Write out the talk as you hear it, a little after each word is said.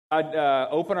God,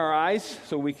 open our eyes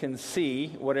so we can see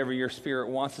whatever your Spirit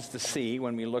wants us to see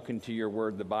when we look into your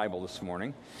word, the Bible, this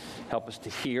morning. Help us to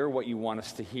hear what you want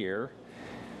us to hear,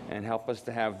 and help us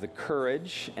to have the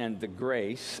courage and the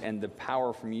grace and the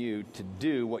power from you to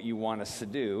do what you want us to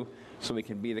do so we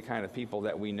can be the kind of people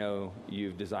that we know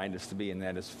you've designed us to be, and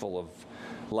that is full of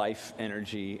life,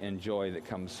 energy, and joy that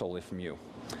comes solely from you.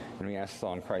 And we ask this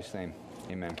all in Christ's name.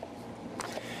 Amen.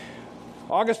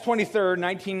 August 23rd,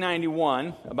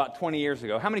 1991, about 20 years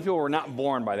ago. How many people were not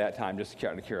born by that time, just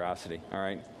out of curiosity? All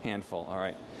right, handful, all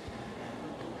right.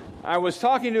 I was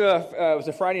talking to it was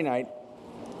a Friday night.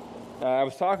 I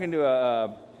was talking to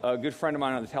a good friend of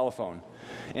mine on the telephone,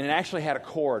 and it actually had a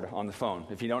cord on the phone.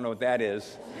 If you don't know what that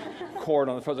is, cord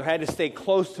on the phone. So I had to stay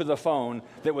close to the phone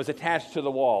that was attached to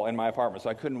the wall in my apartment, so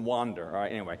I couldn't wander. All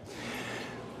right, anyway.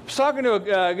 I was talking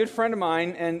to a good friend of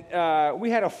mine, and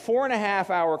we had a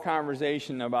 4.5-hour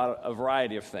conversation about a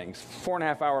variety of things.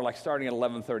 4.5 hour, like starting at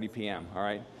 11:30 p.m., all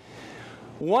right?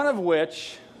 One of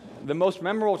which, the most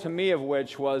memorable to me of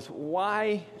which, was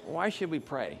why should we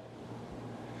pray?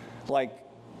 Like,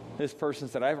 this person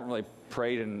said, I haven't really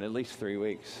prayed in at least 3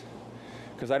 weeks.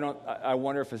 Because I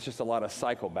wonder if it's just a lot of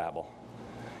psychobabble.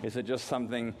 Is it just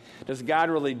something, does God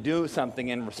really do something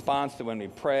in response to when we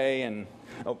pray? And,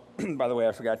 oh, by the way,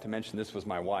 I forgot to mention this was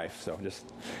my wife, so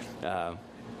just, no,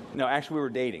 actually we were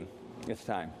dating at the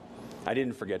time. I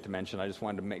didn't forget to mention, I just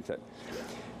wanted to make that.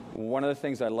 One of the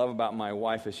things I love about my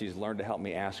wife is she's learned to help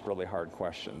me ask really hard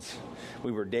questions.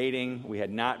 We were dating, we had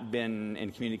not been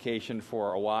in communication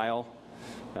for a while,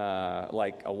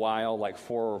 like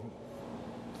 4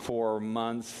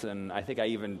 months, and I think I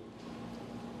even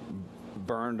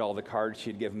burned all the cards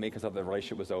she'd given me because the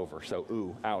relationship was over. So,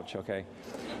 ooh, ouch, okay.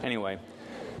 Anyway,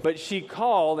 but she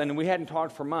called, and we hadn't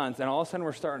talked for months, and all of a sudden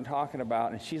we're starting talking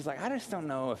about, and she's like, I just don't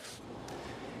know if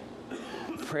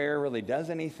prayer really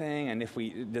does anything, and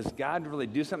does God really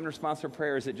do something in response to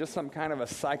prayer? Is it just some kind of a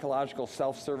psychological,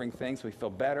 self-serving thing so we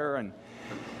feel better? And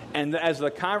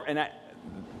I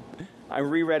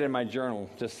reread in my journal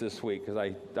just this week, because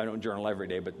I don't journal every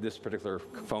day, but this particular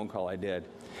phone call I did.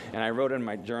 And I wrote in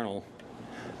my journal,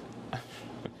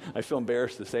 I feel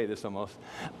embarrassed to say this almost,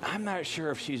 I'm not sure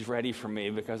if she's ready for me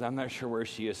because I'm not sure where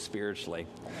she is spiritually.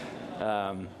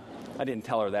 I didn't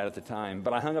tell her that at the time,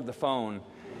 but I hung up the phone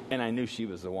and I knew she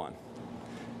was the one.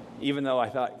 Even though I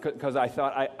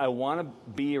thought I want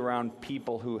to be around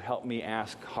people who help me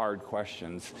ask hard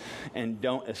questions and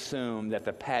don't assume that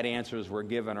the pat answers we're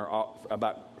given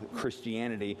about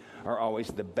Christianity are always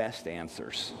the best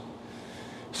answers.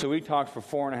 So we talked for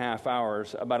 4.5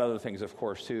 hours about other things, of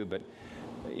course, too, but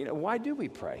why do we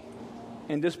pray?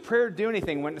 And does prayer do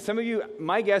anything? When some of you,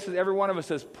 my guess is every one of us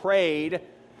has prayed,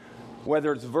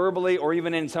 whether it's verbally or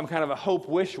even in some kind of a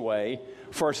hope-wish way,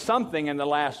 for something in the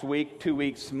last week, 2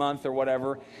 weeks, month, or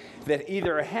whatever, that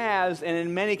either has, and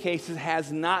in many cases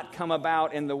has not come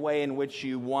about in the way in which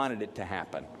you wanted it to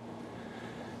happen.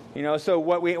 So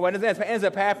what ends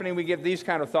up happening, we get these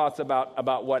kind of thoughts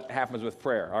about what happens with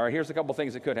prayer. All right, here's a couple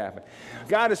things that could happen.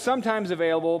 God is sometimes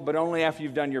available, but only after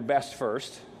you've done your best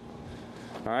first.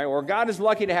 All right, or God is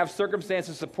lucky to have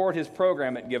circumstances support his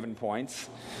program at given points.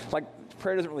 Like,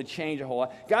 prayer doesn't really change a whole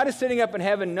lot. God is sitting up in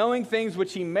heaven knowing things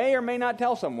which he may or may not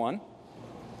tell someone.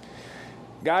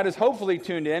 God is hopefully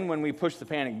tuned in when we push the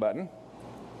panic button.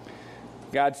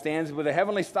 God stands with a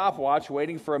heavenly stopwatch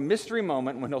waiting for a mystery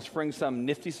moment when he'll spring some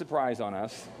nifty surprise on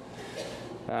us.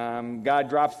 God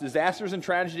drops disasters and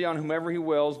tragedy on whomever he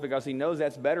wills because he knows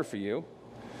that's better for you.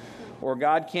 Or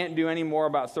God can't do any more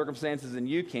about circumstances than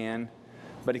you can,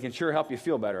 but he can sure help you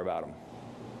feel better about them.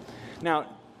 Now,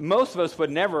 most of us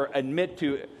would never admit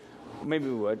to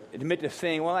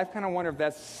saying, well, I kind of wonder if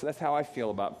that's how I feel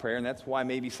about prayer, and that's why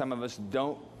maybe some of us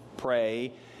don't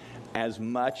pray as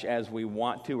much as we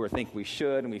want to or think we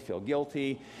should, and we feel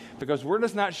guilty, because we're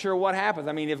just not sure what happens.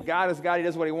 I mean, if God is God, he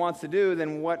does what he wants to do,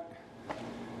 then what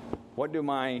do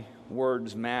my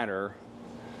words matter?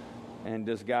 And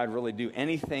does God really do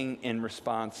anything in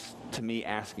response to me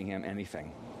asking him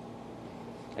anything?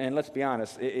 And let's be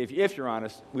honest, if you're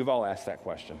honest, we've all asked that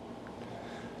question.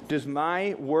 Does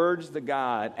my words to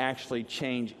God actually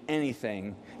change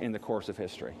anything in the course of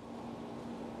history?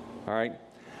 All right?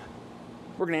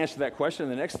 We're going to answer that question in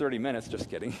the next 30 minutes. Just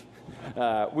kidding.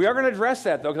 We are going to address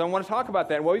that, though, because I want to talk about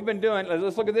that. What we've been doing,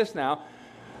 let's look at this now.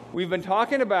 We've been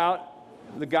talking about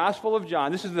the Gospel of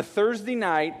John. This is the Thursday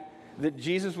night that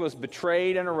Jesus was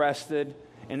betrayed and arrested,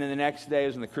 and then the next day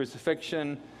was in the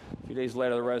crucifixion, a few days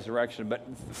later the resurrection. But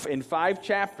in 5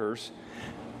 chapters,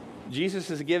 Jesus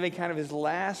is giving kind of his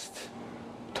last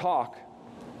talk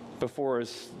before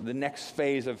the next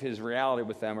phase of his reality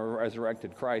with them, or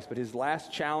resurrected Christ. But his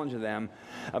last challenge to them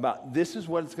about this is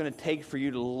what it's going to take for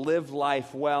you to live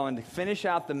life well and to finish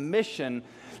out the mission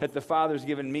that the Father's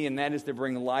given me, and that is to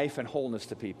bring life and wholeness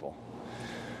to people.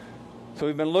 So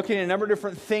we've been looking at a number of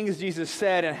different things Jesus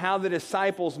said and how the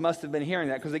disciples must have been hearing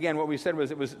that. Because again, what we said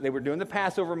was they were doing the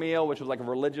Passover meal, which was like a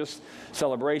religious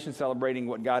celebration, celebrating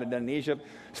what God had done in Egypt.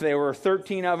 So there were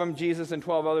 13 of them. Jesus and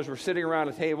 12 others were sitting around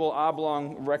a table,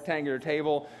 oblong, rectangular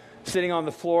table, sitting on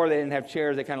the floor. They didn't have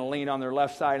chairs. They kind of leaned on their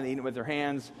left side and eating with their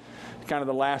hands. Kind of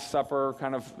the Last Supper,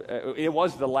 it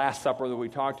was the Last Supper that we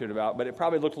talked to it about, but it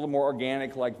probably looked a little more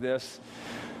organic like this.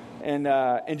 And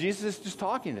Jesus is just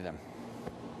talking to them.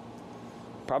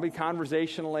 Probably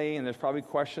conversationally, and there's probably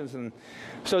questions. And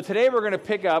so today we're going to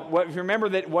pick up, if you remember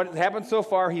that what happened so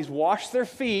far, he's washed their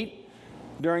feet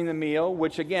during the meal,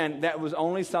 which again, that was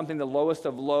only something the lowest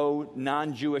of low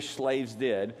non-Jewish slaves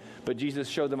did. But Jesus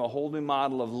showed them a whole new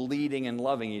model of leading and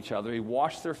loving each other. He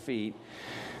washed their feet.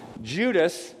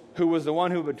 Judas, who was the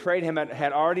one who betrayed him,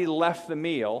 had already left the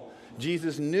meal.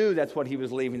 Jesus knew that's what he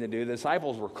was leaving to do. The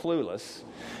disciples were clueless.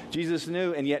 Jesus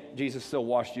knew, and yet Jesus still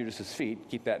washed Judas's feet.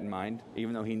 Keep that in mind,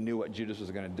 even though he knew what Judas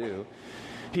was going to do.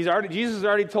 Jesus has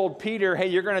already told Peter, hey,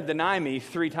 you're going to deny me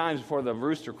 3 times before the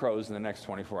rooster crows in the next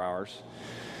 24 hours.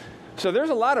 So there's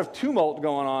a lot of tumult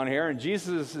going on here, and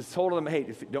Jesus has told them, hey,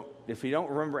 if you don't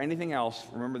remember anything else,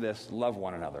 remember this, love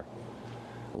one another.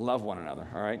 Love one another,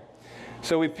 all right?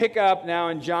 So we pick up now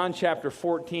in John chapter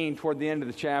 14 toward the end of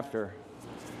the chapter.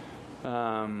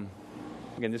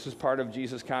 Again, this was part of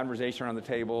Jesus' conversation around the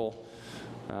table.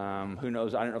 Who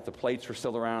knows? I don't know if the plates were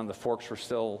still around, the forks were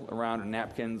still around, and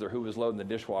napkins, or who was loading the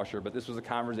dishwasher, but this was a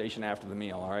conversation after the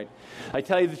meal, all right? I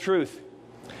tell you the truth.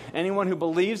 Anyone who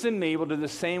believes in me will do the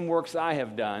same works I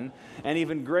have done, and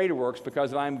even greater works,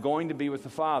 because I am going to be with the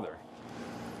Father.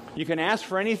 You can ask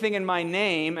for anything in my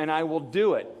name, and I will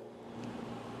do it.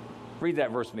 Read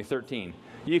that verse with me, 13.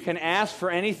 You can ask for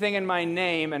anything in my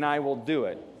name, and I will do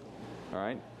it. All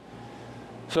right?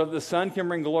 So that the Son can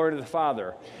bring glory to the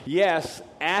Father. Yes,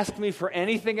 ask me for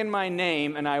anything in my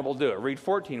name, and I will do it. Read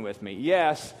 14 with me.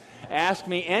 Yes, ask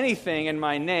me anything in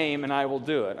my name, and I will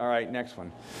do it. All right, next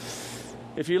one.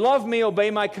 If you love me,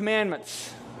 obey my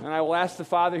commandments. And I will ask the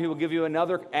Father, he will give you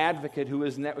another advocate who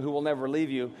will never leave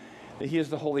you. He is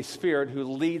the Holy Spirit who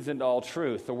leads into all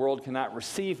truth. The world cannot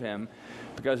receive him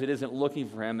because it isn't looking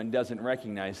for him and doesn't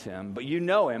recognize him. But you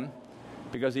know him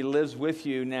because he lives with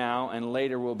you now and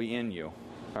later will be in you.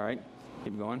 All right?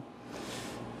 Keep going.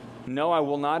 No, I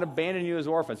will not abandon you as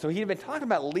orphans. So he had been talking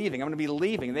about leaving. I'm going to be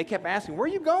leaving. And they kept asking, where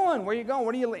are you going? Where are you going?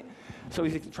 What are you So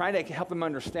he's trying to help them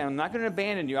understand. I'm not going to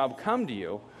abandon you. I'll come to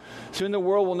you. Soon the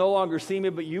world will no longer see me,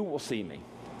 but you will see me.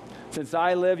 Since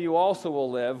I live, you also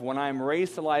will live. When I am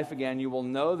raised to life again, you will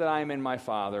know that I am in my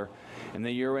Father, and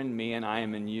that you're in me, and I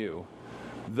am in you.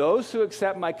 Those who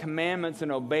accept my commandments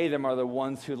and obey them are the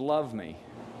ones who love me.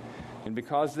 And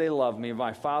because they love me,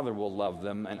 my Father will love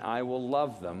them, and I will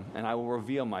love them, and I will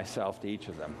reveal myself to each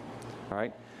of them. All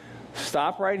right?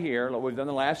 Stop right here. What we've done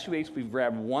the last few weeks, we've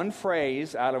grabbed one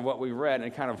phrase out of what we read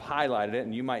and kind of highlighted it,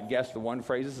 and you might guess the one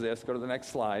phrase is this. Go to the next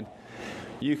slide.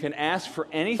 You can ask for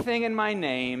anything in my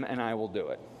name, and I will do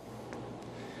it.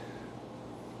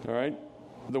 All right?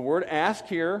 The word ask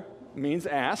here means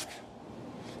ask.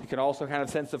 It can also kind of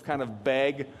sense of kind of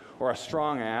beg or a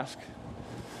strong ask.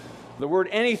 The word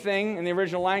anything in the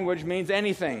original language means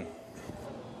anything.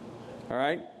 All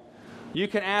right? You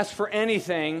can ask for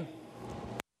anything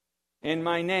in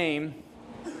my name,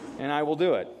 and I will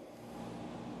do it.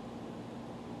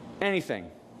 Anything.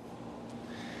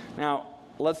 Now,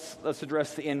 let's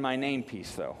address the in my name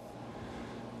piece, though.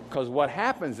 Because what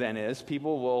happens then is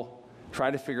people will try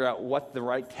to figure out what the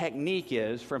right technique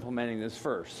is for implementing this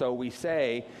verse. So we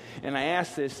say, and I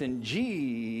ask this in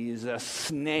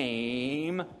Jesus'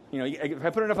 name. You know, if I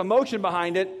put enough emotion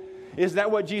behind it, is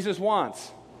that what Jesus wants?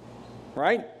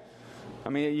 Right? I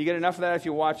mean, you get enough of that if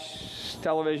you watch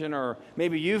television, or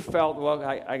maybe you've felt, well,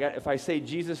 if I say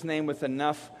Jesus' name with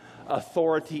enough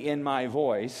authority in my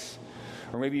voice,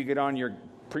 or maybe you get on your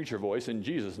preacher voice in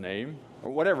Jesus' name,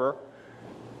 or whatever,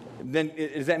 then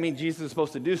does that mean Jesus is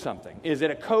supposed to do something? Is it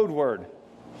a code word?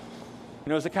 You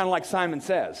know, is it kind of like Simon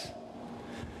Says?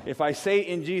 If I say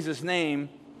in Jesus' name,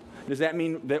 does that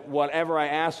mean that whatever I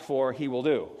ask for, he will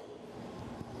do?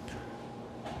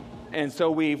 And so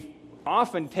we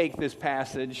often take this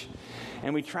passage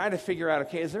and we try to figure out,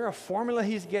 okay, is there a formula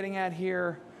he's getting at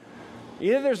here?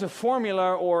 Either there's a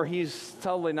formula or he's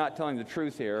totally not telling the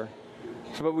truth here.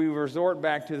 So, but we resort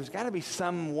back to, there's got to be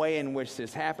some way in which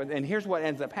this happens. And here's what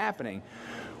ends up happening.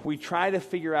 We try to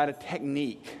figure out a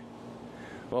technique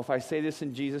Well, if I say this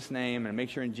in Jesus' name, and make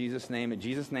sure in Jesus' name,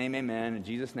 amen, in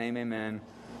Jesus' name, amen.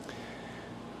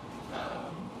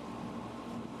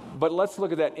 But let's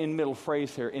look at that in middle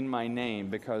phrase here, in my name,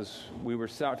 because we were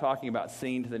talking about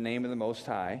singing to the name of the Most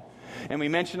High. And we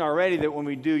mentioned already that when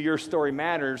we do Your Story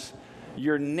Matters,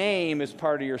 your name is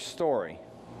part of your story,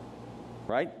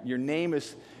 right? Your name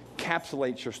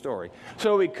encapsulates your story.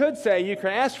 So we could say, you can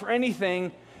ask for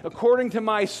anything according to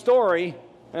my story,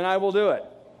 and I will do it.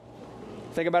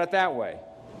 Think about it that way.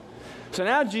 So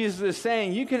now Jesus is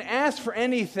saying, you can ask for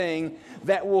anything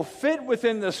that will fit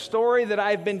within the story that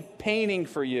I've been painting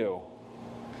for you.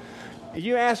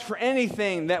 You ask for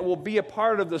anything that will be a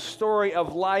part of the story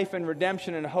of life and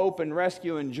redemption and hope and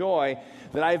rescue and joy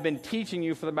that I've been teaching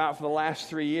you for the last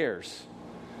 3 years.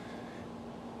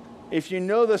 If you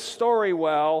know the story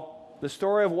well, the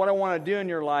story of what I want to do in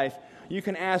your life, you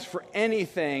can ask for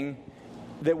anything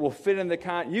that will fit in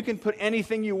you can put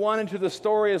anything you want into the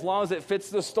story as long as it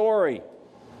fits the story.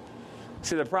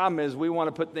 See, the problem is we want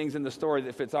to put things in the story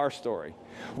that fits our story.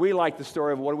 We like the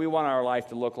story of what we want our life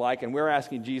to look like, and we're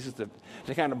asking Jesus to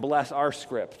kind of bless our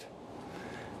script.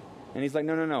 And he's like,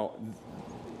 no.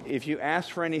 If you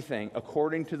ask for anything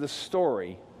according to the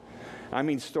story, I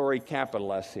mean story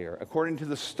capital S here, according to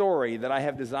the story that I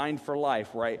have designed for life,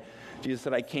 right? Jesus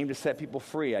said, I came to set people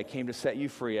free. I came to set you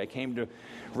free. I came to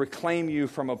reclaim you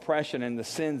from oppression and the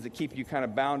sins that keep you kind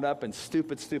of bound up in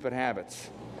stupid one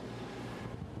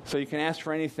So you can ask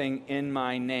for anything in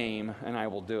my name, and I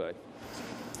will do it.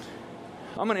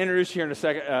 I'm going to introduce you here in a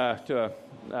second to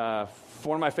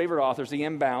one of my favorite authors,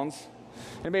 E.M. Bounds.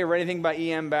 Anybody read anything by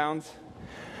E.M. Bounds?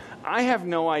 I have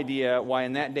no idea why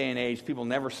in that day and age people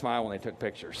never smile when they took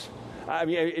pictures. I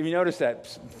mean, if you notice that,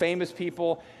 famous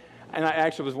people, and I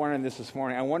actually was wondering this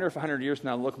morning, I wonder if 100 years from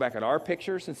now look back at our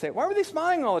pictures and say, why were they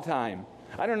smiling all the time?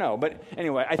 I don't know. But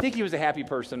anyway, I think he was a happy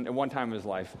person at one time in his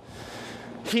life.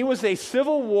 He was a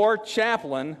Civil War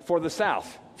chaplain for the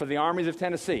South, for the armies of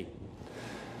Tennessee.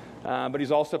 But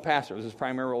he's also a pastor. It was his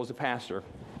primary role as a pastor.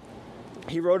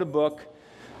 He wrote a book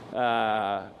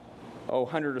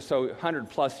 100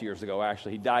 plus years ago,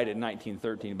 actually. He died in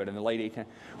 1913, but in the late 1800s,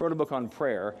 wrote a book on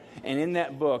prayer. And in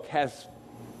that book has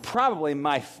probably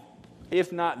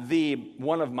if not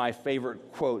one of my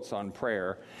favorite quotes on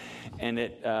prayer. And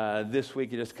this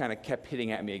week it just kind of kept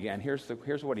hitting at me again.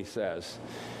 Here's what he says.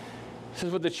 He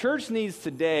says, what the church needs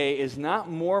today is not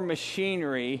more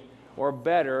machinery or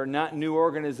better, not new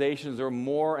organizations or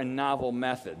more and novel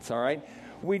methods, all right?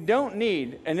 We don't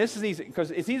need, and this is easy,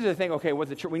 because it's easy to think, okay, what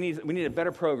the church, we need a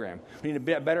better program. We need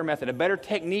a better method, a better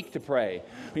technique to pray.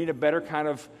 We need a better kind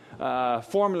of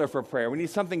formula for prayer. We need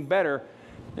something better.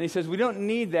 And he says, we don't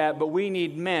need that, but we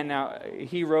need men. Now,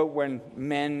 he wrote when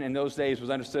men in those days was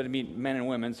understood to mean men and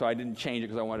women, so I didn't change it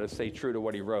because I wanted to stay true to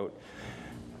what he wrote.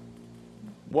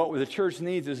 What the church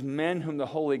needs is men whom the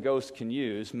Holy Ghost can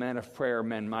use, men of prayer,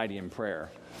 men mighty in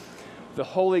prayer. The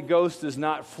Holy Ghost does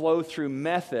not flow through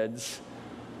methods,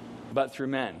 but through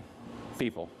men,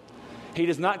 people. He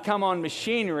does not come on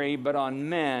machinery, but on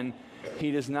men.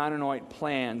 He does not anoint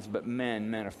plans, but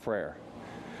men of prayer.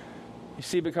 You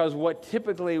see, because what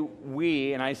typically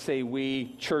we, and I say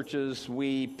we, churches,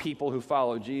 we, people who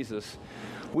follow Jesus,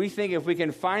 we think if we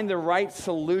can find the right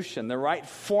solution, the right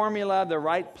formula, the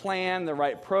right plan, the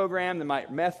right program, the right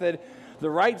method, the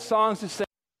right songs to sing,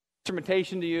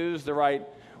 instrumentation to use, the right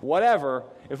whatever,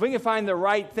 if we can find the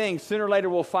right thing, sooner or later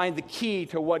we'll find the key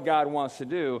to what God wants to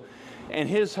do. And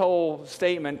his whole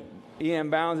statement, E.M.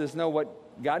 Bounds, is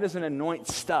what God doesn't anoint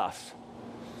stuff.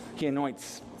 He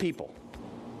anoints people.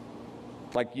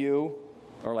 Like you,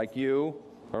 or like you,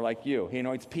 or like you. He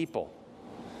anoints people.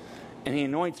 And he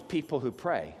anoints people who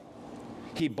pray.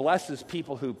 He blesses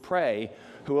people who pray,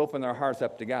 who open their hearts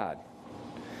up to God.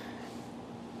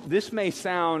 This may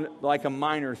sound like a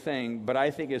minor thing, but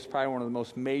I think it's probably one of the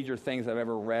most major things I've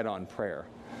ever read on prayer.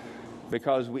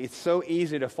 Because it's so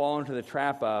easy to fall into the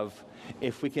trap of,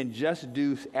 if we can just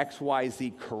do X, Y,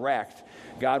 Z correct,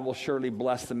 God will surely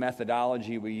bless the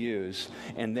methodology we use,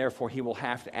 and therefore he will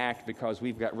have to act because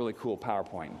we've got really cool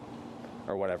PowerPoint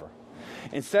or whatever.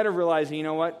 Instead of realizing, you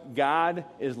know what, God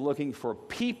is looking for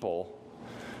people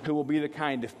who will be the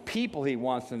kind of people he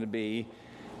wants them to be,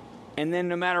 and then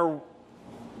no matter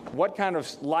what kind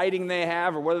of lighting they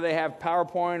have or whether they have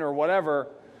PowerPoint or whatever,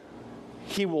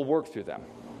 he will work through them.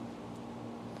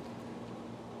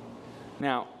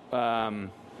 Now,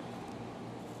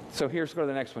 so go to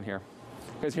the next one here,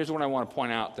 because here's what I want to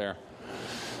point out there.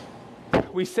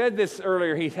 We said this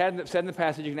earlier. He said in the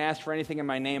passage, you can ask for anything in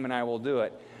my name and I will do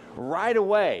it. Right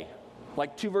away,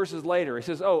 like 2 verses later, he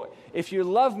says, oh, if you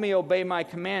love me, obey my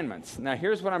commandments. Now,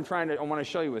 here's what I want to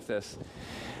show you with this.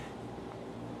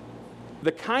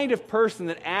 the kind of person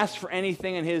that asks for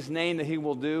anything in his name that he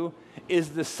will do is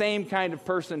the same kind of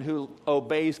person who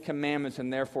obeys commandments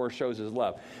and therefore shows his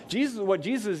love. What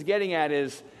Jesus is getting at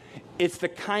is, it's the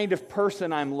kind of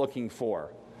person I'm looking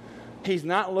for. He's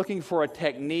not looking for a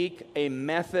technique, a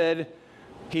method.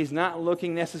 He's not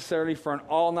looking necessarily for an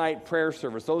all-night prayer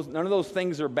service. None of those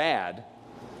things are bad.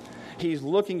 He's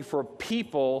looking for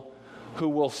people who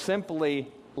will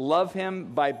simply love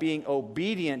him by being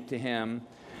obedient to him.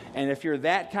 And if you're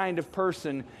that kind of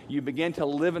person, you begin to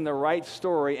live in the right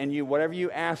story, and whatever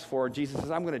you ask for, Jesus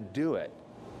says, I'm going to do it.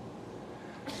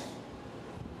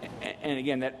 And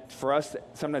again, that for us,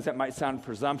 sometimes that might sound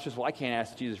presumptuous. Well, I can't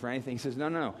ask Jesus for anything. He says,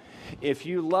 no. If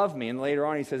you love me, and later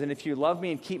on he says, and if you love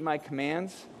me and keep my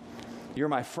commands, you're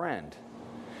my friend.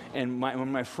 And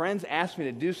when my friends ask me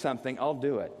to do something, I'll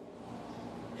do it.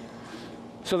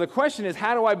 So the question is,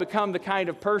 how do I become the kind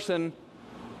of person,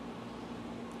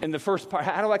 in the first part,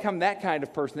 how do I become that kind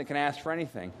of person that can ask for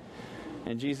anything?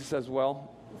 And Jesus says,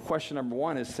 well, question number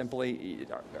one is simply,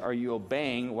 are you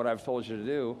obeying what I've told you to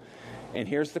do? And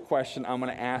here's the question I'm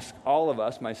going to ask all of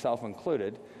us, myself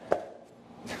included.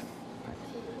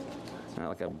 Not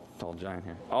like a tall giant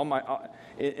here.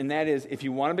 And that is, if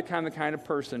you want to become the kind of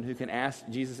person who can ask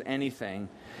Jesus anything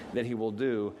that he will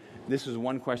do, this is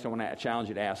one question I want to challenge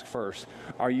you to ask first.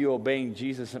 Are you obeying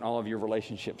Jesus in all of your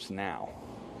relationships now?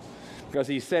 Because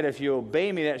he said, if you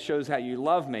obey me, that shows how you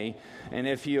love me. And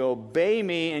if you obey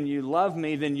me and you love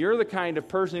me, then you're the kind of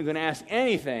person who can ask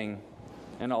anything,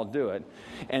 and I'll do it.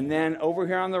 And then over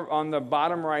here on the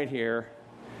bottom right here,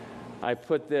 I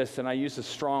put this, and I use a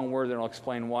strong word that I'll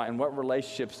explain why. In what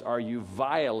relationships are you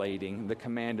violating the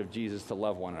command of Jesus to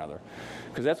love one another?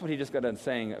 Because that's what he just got done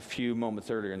saying a few moments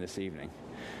earlier in this evening.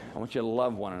 I want you to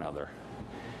love one another.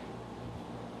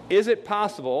 Is it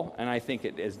possible, and I think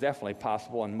it is definitely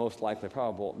possible and most likely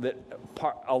probable, that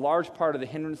a large part of the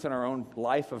hindrance in our own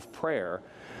life of prayer,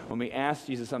 when we ask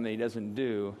Jesus something he doesn't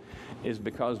do, is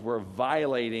because we're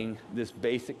violating this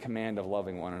basic command of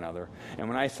loving one another. And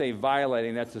when I say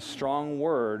violating, that's a strong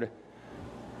word,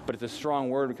 but it's a strong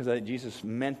word because Jesus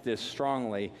meant this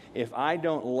strongly. If I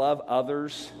don't love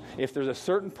others, if there's a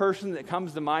certain person that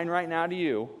comes to mind right now to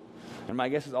you, and my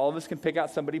guess is all of us can pick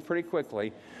out somebody pretty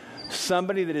quickly,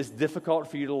 somebody that is difficult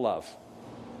for you to love.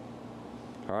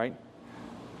 All right?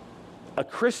 A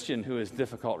Christian who is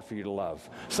difficult for you to love.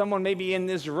 Someone maybe in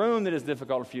this room that is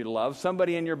difficult for you to love.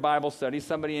 Somebody in your Bible study.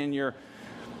 Somebody in your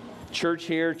church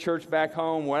here, church back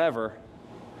home, whatever.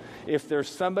 If there's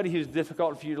somebody who's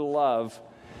difficult for you to love,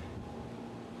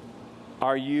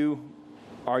 are you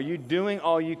doing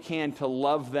all you can to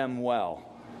love them well?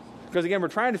 Because again, we're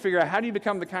trying to figure out, how do you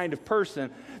become the kind of person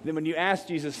that when you ask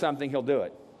Jesus something, he'll do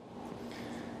it?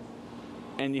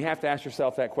 And you have to ask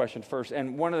yourself that question first.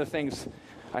 And one of the things,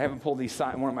 I haven't pulled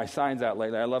one of my signs out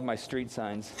lately. I love my street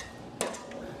signs.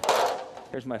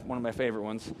 Here's one of my favorite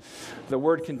ones. The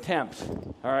word contempt.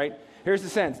 All right? Here's the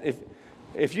sense.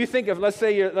 If you think of, let's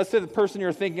say the person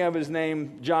you're thinking of is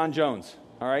named John Jones.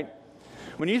 All right?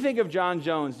 When you think of John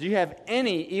Jones, do you have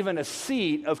even a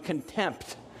seed of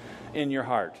contempt in your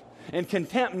heart? And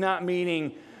contempt not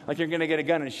meaning like you're going to get a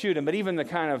gun and shoot him, but even the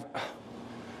kind of,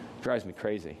 drives me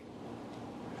crazy.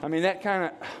 I mean, that's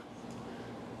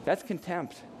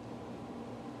contempt.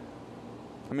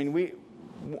 I mean,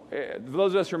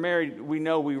 those of us who are married, we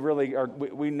know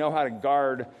we know how to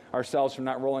guard ourselves from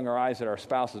not rolling our eyes at our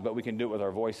spouses, but we can do it with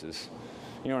our voices.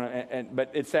 You know,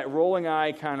 but it's that rolling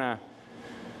eye kind of,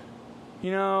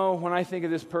 when I think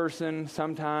of this person,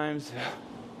 sometimes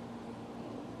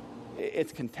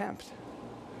it's contempt.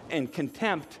 And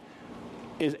contempt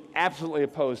is absolutely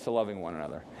opposed to loving one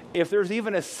another. If there's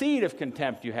even a seed of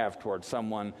contempt you have towards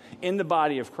someone in the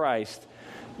body of Christ,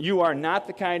 you are not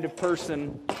the kind of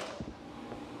person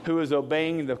who is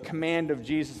obeying the command of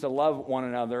Jesus to love one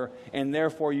another, and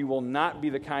therefore you will not be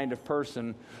the kind of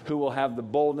person who will have the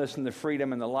boldness and the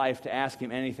freedom and the life to ask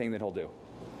him anything that he'll do.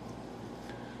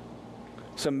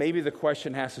 So maybe the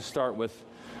question has to start with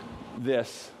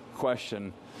this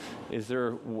question: is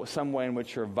there some way in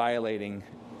which you're violating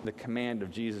the command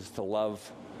of Jesus to love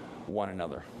one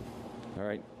another? All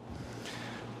right.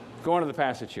 Go on to the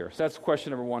passage here. So that's question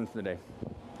number one for the day.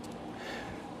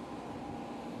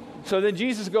 So then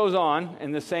Jesus goes on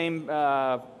in the same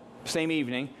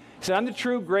evening. He said, I'm the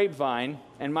true grapevine,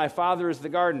 and my Father is the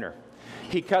gardener.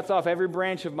 He cuts off every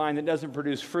branch of mine that doesn't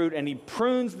produce fruit, and he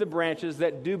prunes the branches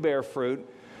that do bear fruit,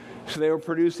 so they will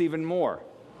produce even more.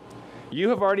 You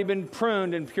have already been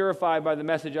pruned and purified by the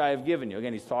message I have given you.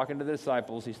 Again, he's talking to the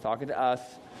disciples. He's talking to us.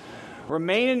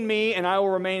 Remain in me, and I will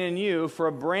remain in you, for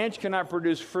a branch cannot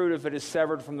produce fruit if it is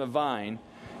severed from the vine,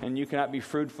 and you cannot be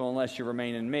fruitful unless you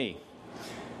remain in me.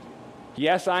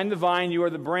 Yes, I'm the vine, you are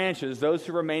the branches. Those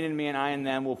who remain in me and I in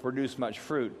them will produce much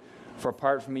fruit. For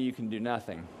apart from me, you can do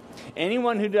nothing.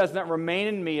 Anyone who does not remain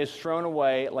in me is thrown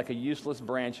away like a useless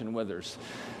branch and withers.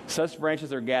 Such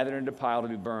branches are gathered into a pile to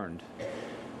be burned.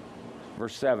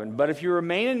 Verse 7, but if you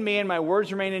remain in me and my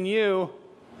words remain in you,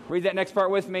 read that next part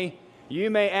with me, you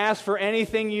may ask for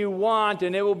anything you want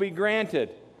and it will be granted.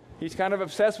 He's kind of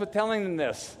obsessed with telling them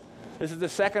this. This is the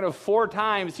second of 4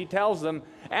 times he tells them,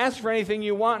 ask for anything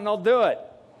you want and I'll do it.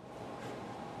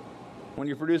 When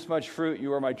you produce much fruit,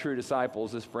 you are my true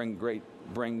disciples. This brings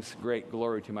great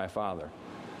glory to my Father.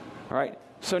 All right,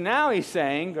 so now he's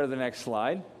saying, go to the next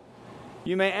slide,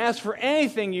 you may ask for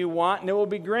anything you want and it will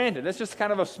be granted. That's just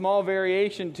kind of a small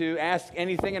variation to ask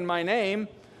anything in my name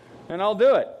and I'll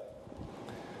do it.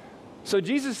 So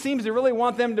Jesus seems to really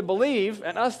want them to believe,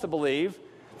 and us to believe,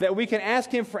 that we can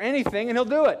ask him for anything and he'll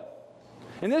do it.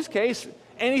 In this case,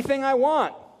 anything I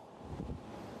want.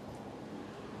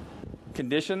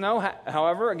 Condition, though,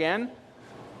 however, again,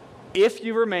 if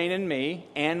you remain in me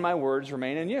and my words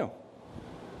remain in you.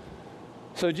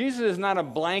 So Jesus is not a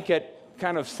blanket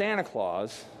kind of Santa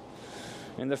Claus.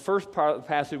 In the first part of the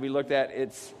passage we looked at,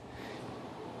 it's,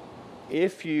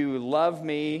 if you love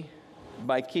me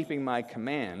by keeping my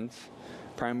commands,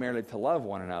 primarily to love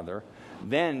one another,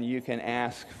 then you can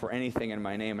ask for anything in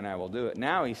my name and I will do it.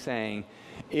 Now he's saying,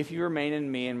 if you remain in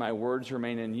me and my words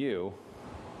remain in you,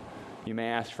 you may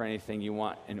ask for anything you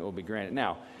want and it will be granted.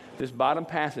 Now, this bottom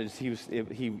passage, he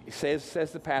says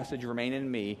the passage, remain in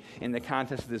me, in the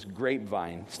context of this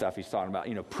grapevine stuff he's talking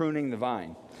about, pruning the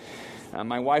vine.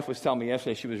 My wife was telling me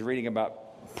yesterday, she was reading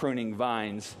about pruning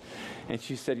vines, and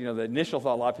she said, the initial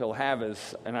thought a lot of people have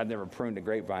is, and I'd never pruned a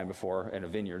grapevine before in a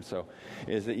vineyard, so,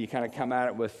 is that you kind of come at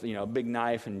it with, a big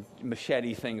knife and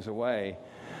machete things away.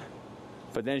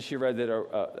 But then she read that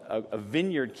a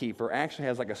vineyard keeper actually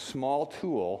has like a small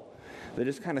tool that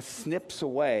just kind of snips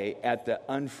away at the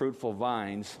unfruitful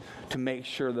vines to make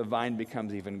sure the vine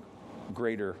becomes even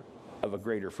greater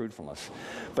fruitfulness.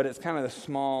 But it's kind of the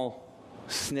small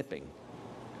snipping.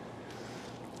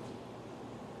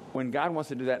 When God wants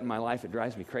to do that in my life, it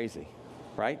drives me crazy,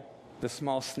 right? The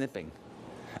small snipping.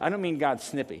 I don't mean God's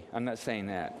snippy. I'm not saying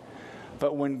that.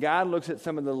 But when God looks at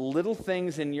some of the little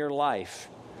things in your life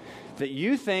that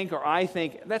you think or I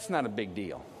think, that's not a big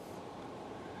deal.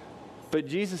 But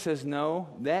Jesus says, no,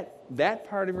 that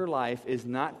part of your life is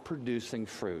not producing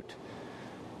fruit.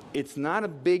 It's not a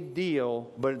big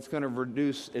deal, but it's going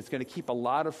to keep a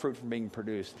lot of fruit from being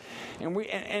produced. And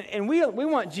we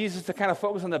want Jesus to kind of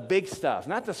focus on the big stuff,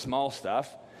 not the small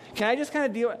stuff. Can I just kind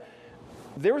of deal?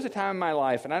 There was a time in my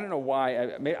life, and I don't know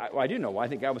why, I do know why, I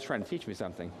think God was trying to teach me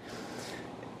something.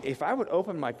 If I would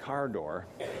open my car door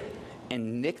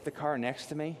and nick the car next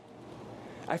to me,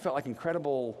 I felt like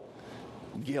incredible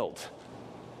guilt.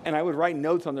 And I would write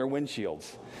notes on their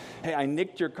windshields. Hey, I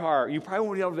nicked your car. You probably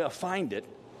won't be able to find it,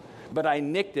 but I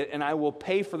nicked it, and I will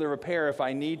pay for the repair if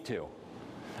I need to.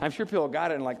 I'm sure people got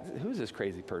it and like, who's this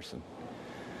crazy person?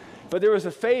 But there was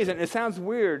a phase, and it sounds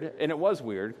weird, and it was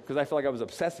weird, because I feel like I was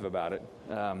obsessive about it.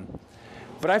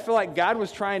 But I feel like God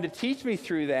was trying to teach me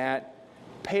through that,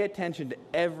 pay attention to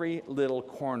every little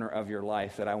corner of your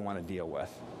life that I want to deal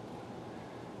with.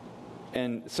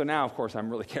 And so now, of course, I'm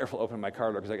really careful opening my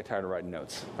car door because I get tired of writing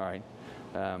notes, all right?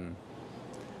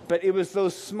 But it was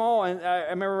those small, and I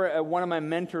remember one of my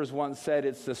mentors once said,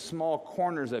 it's the small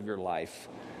corners of your life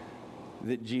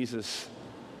that Jesus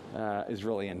is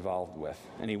really involved with,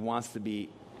 and he wants to be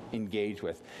engaged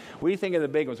with. We think of the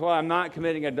big ones. Well, I'm not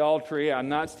committing adultery. I'm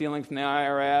not stealing from the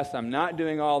IRS. I'm not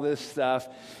doing all this stuff.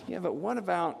 Yeah, but what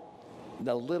about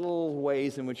the little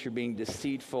ways in which you're being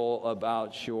deceitful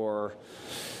about your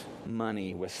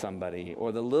money with somebody,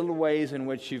 or the little ways in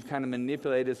which you've kind of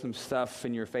manipulated some stuff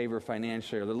in your favor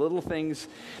financially, or the little things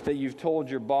that you've told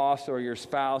your boss or your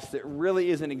spouse that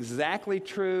really isn't exactly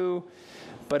true,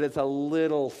 but it's a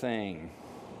little thing.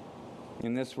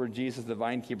 And this is where Jesus, the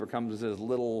vine keeper, comes with his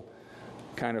little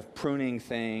kind of pruning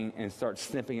thing and starts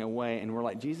snipping away, and we're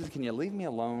like, Jesus, can you leave me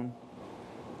alone?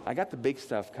 I got the big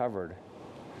stuff covered.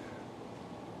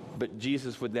 But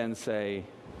Jesus would then say,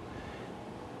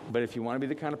 but if you want to be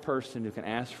the kind of person who can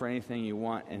ask for anything you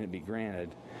want and it be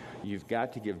granted, you've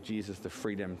got to give Jesus the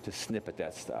freedom to snip at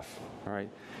that stuff. All right?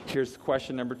 Here's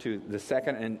question number 2. The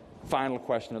second and final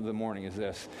question of the morning is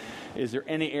this. Is there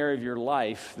any area of your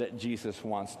life that Jesus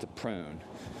wants to prune?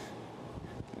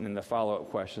 And then the follow-up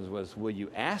questions was, will you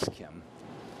ask him?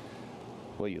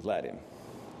 Will you let him?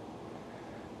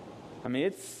 I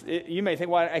mean, you may think,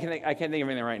 well, I can't think of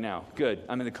anything right now. Good,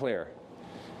 I'm in the clear.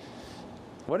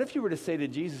 What if you were to say to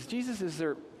Jesus, Jesus, is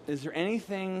there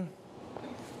anything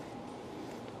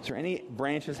Is there any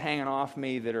branches hanging off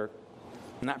me that are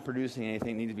not producing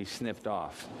anything, need to be snipped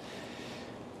off?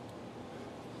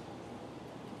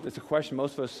 It's a question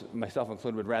most of us, myself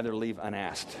included, would rather leave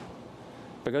unasked.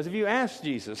 Because if you ask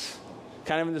Jesus,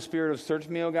 kind of in the spirit of search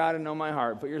me, O God, and know my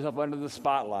heart, put yourself under the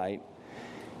spotlight,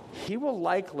 he will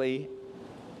likely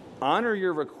honor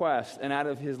your request, and out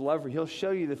of his love, he'll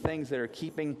show you the things that are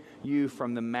keeping you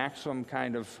from the maximum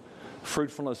kind of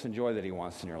fruitfulness and joy that he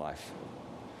wants in your life.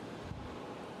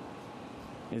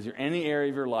 Is there any area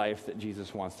of your life that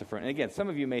Jesus wants to front? And again, some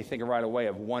of you may think right away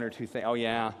of one or two things. Oh,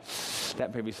 yeah,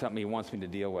 that may be something he wants me to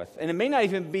deal with. And it may not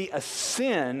even be a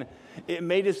sin. It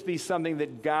may just be something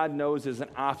that God knows is an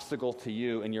obstacle to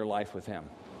you in your life with him.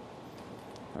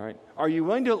 All right? Are you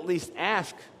willing to at least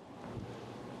ask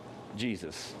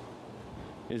Jesus,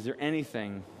 is there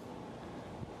anything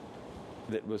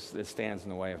that stands in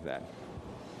the way of that?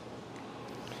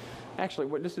 Actually,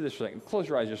 let's do this for a second. Close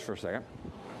your eyes just for a second.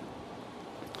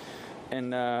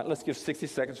 And let's give 60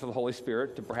 seconds for the Holy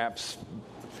Spirit to perhaps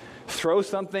throw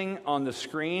something on the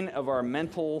screen of our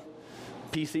mental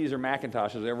PCs or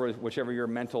Macintoshes, whichever your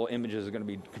mental images are going to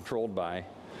be controlled by.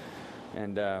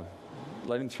 And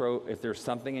let him throw, if there's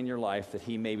something in your life that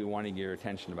he may be wanting your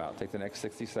attention about. Take the next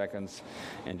 60 seconds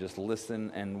and just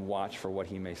listen and watch for what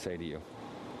he may say to you.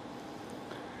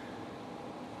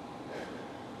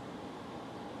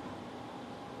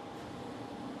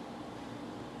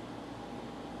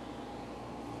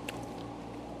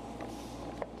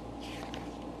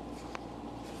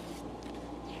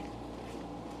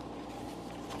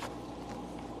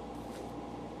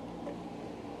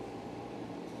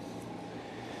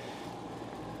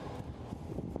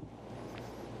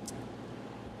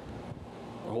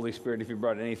 Holy Spirit, if you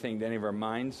brought anything to any of our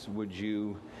minds, would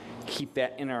you keep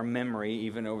that in our memory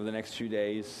even over the next few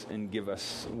days and give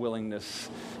us willingness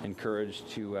and courage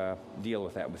to deal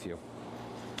with that with you?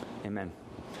 Amen.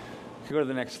 If you go to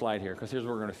the next slide here, because here's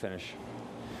where we're going to finish.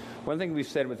 One thing we've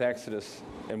said with Exodus,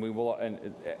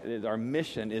 and our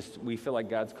mission is we feel like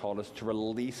God's called us to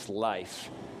release life,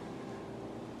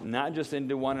 not just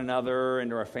into one another,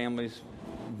 into our families,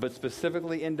 but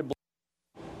specifically into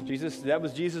that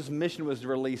was Jesus' mission, was to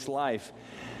release life.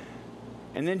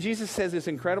 And then Jesus says this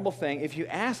incredible thing: if you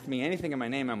ask me anything in my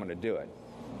name, I'm going to do it.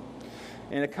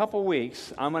 In a couple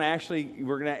weeks,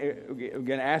 we're going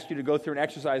to ask you to go through an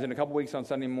exercise in a couple weeks on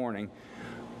Sunday morning,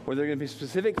 where there are going to be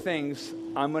specific things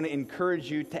I'm going to encourage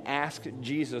you to ask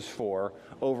Jesus for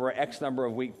over an X number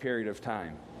of week period of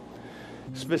time,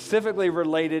 specifically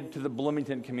related to the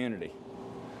Bloomington community.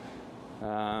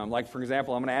 Like, for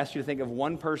example, I'm going to ask you to think of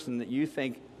one person that you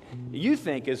think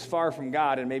is far from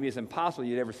God, and maybe it's impossible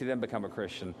you'd ever see them become a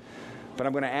Christian. But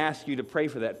I'm going to ask you to pray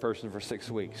for that person for 6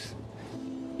 weeks.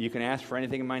 You can ask for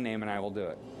anything in my name, and I will do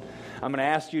it. I'm going to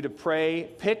ask you to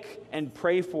pick and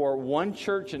pray for one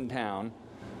church in town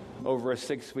over a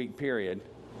 6-week period,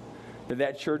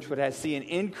 that church would see an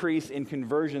increase in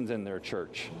conversions in their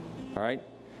church. All right?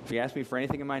 If you ask me for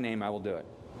anything in my name, I will do it.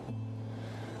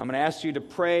 I'm going to ask you to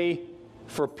pray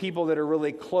for people that are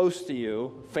really close to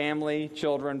you, family,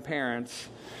 children, parents,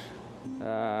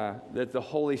 that the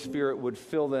Holy Spirit would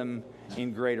fill them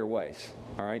in greater ways.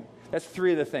 All right? That's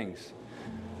 3 of the things.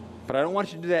 But I don't want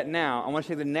you to do that now. I want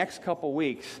you to take the next couple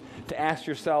weeks to ask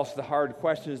yourselves the hard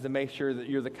questions to make sure that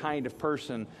you're the kind of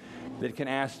person that can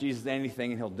ask Jesus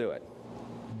anything and he'll do it.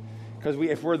 Because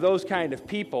if we're those kind of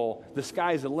people, the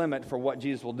sky's the limit for what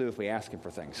Jesus will do if we ask him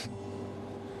for things.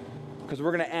 Because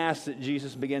we're going to ask that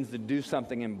Jesus begins to do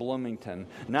something in Bloomington,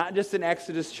 not just in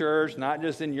Exodus Church, not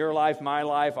just in your life, my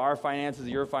life, our finances,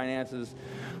 your finances.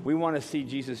 We want to see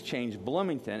Jesus change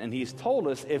Bloomington, and he's told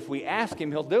us if we ask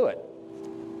him, he'll do it.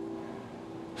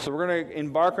 So we're going to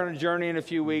embark on a journey in a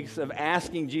few weeks of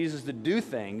asking Jesus to do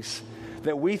things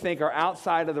that we think are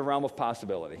outside of the realm of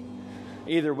possibility.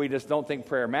 Either we just don't think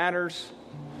prayer matters,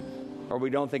 or we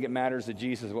don't think it matters that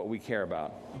Jesus is what we care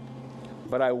about.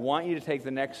 But I want you to take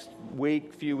the next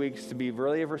few weeks to be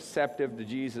really receptive to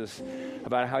Jesus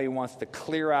about how he wants to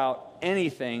clear out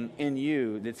anything in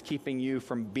you that's keeping you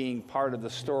from being part of the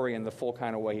story in the full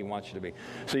kind of way he wants you to be.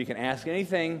 So you can ask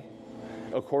anything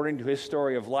according to his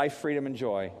story of life, freedom, and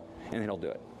joy, and then he'll do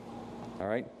it. All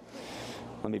right?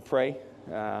 Let me pray,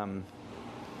 and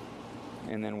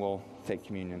then we'll take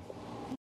communion.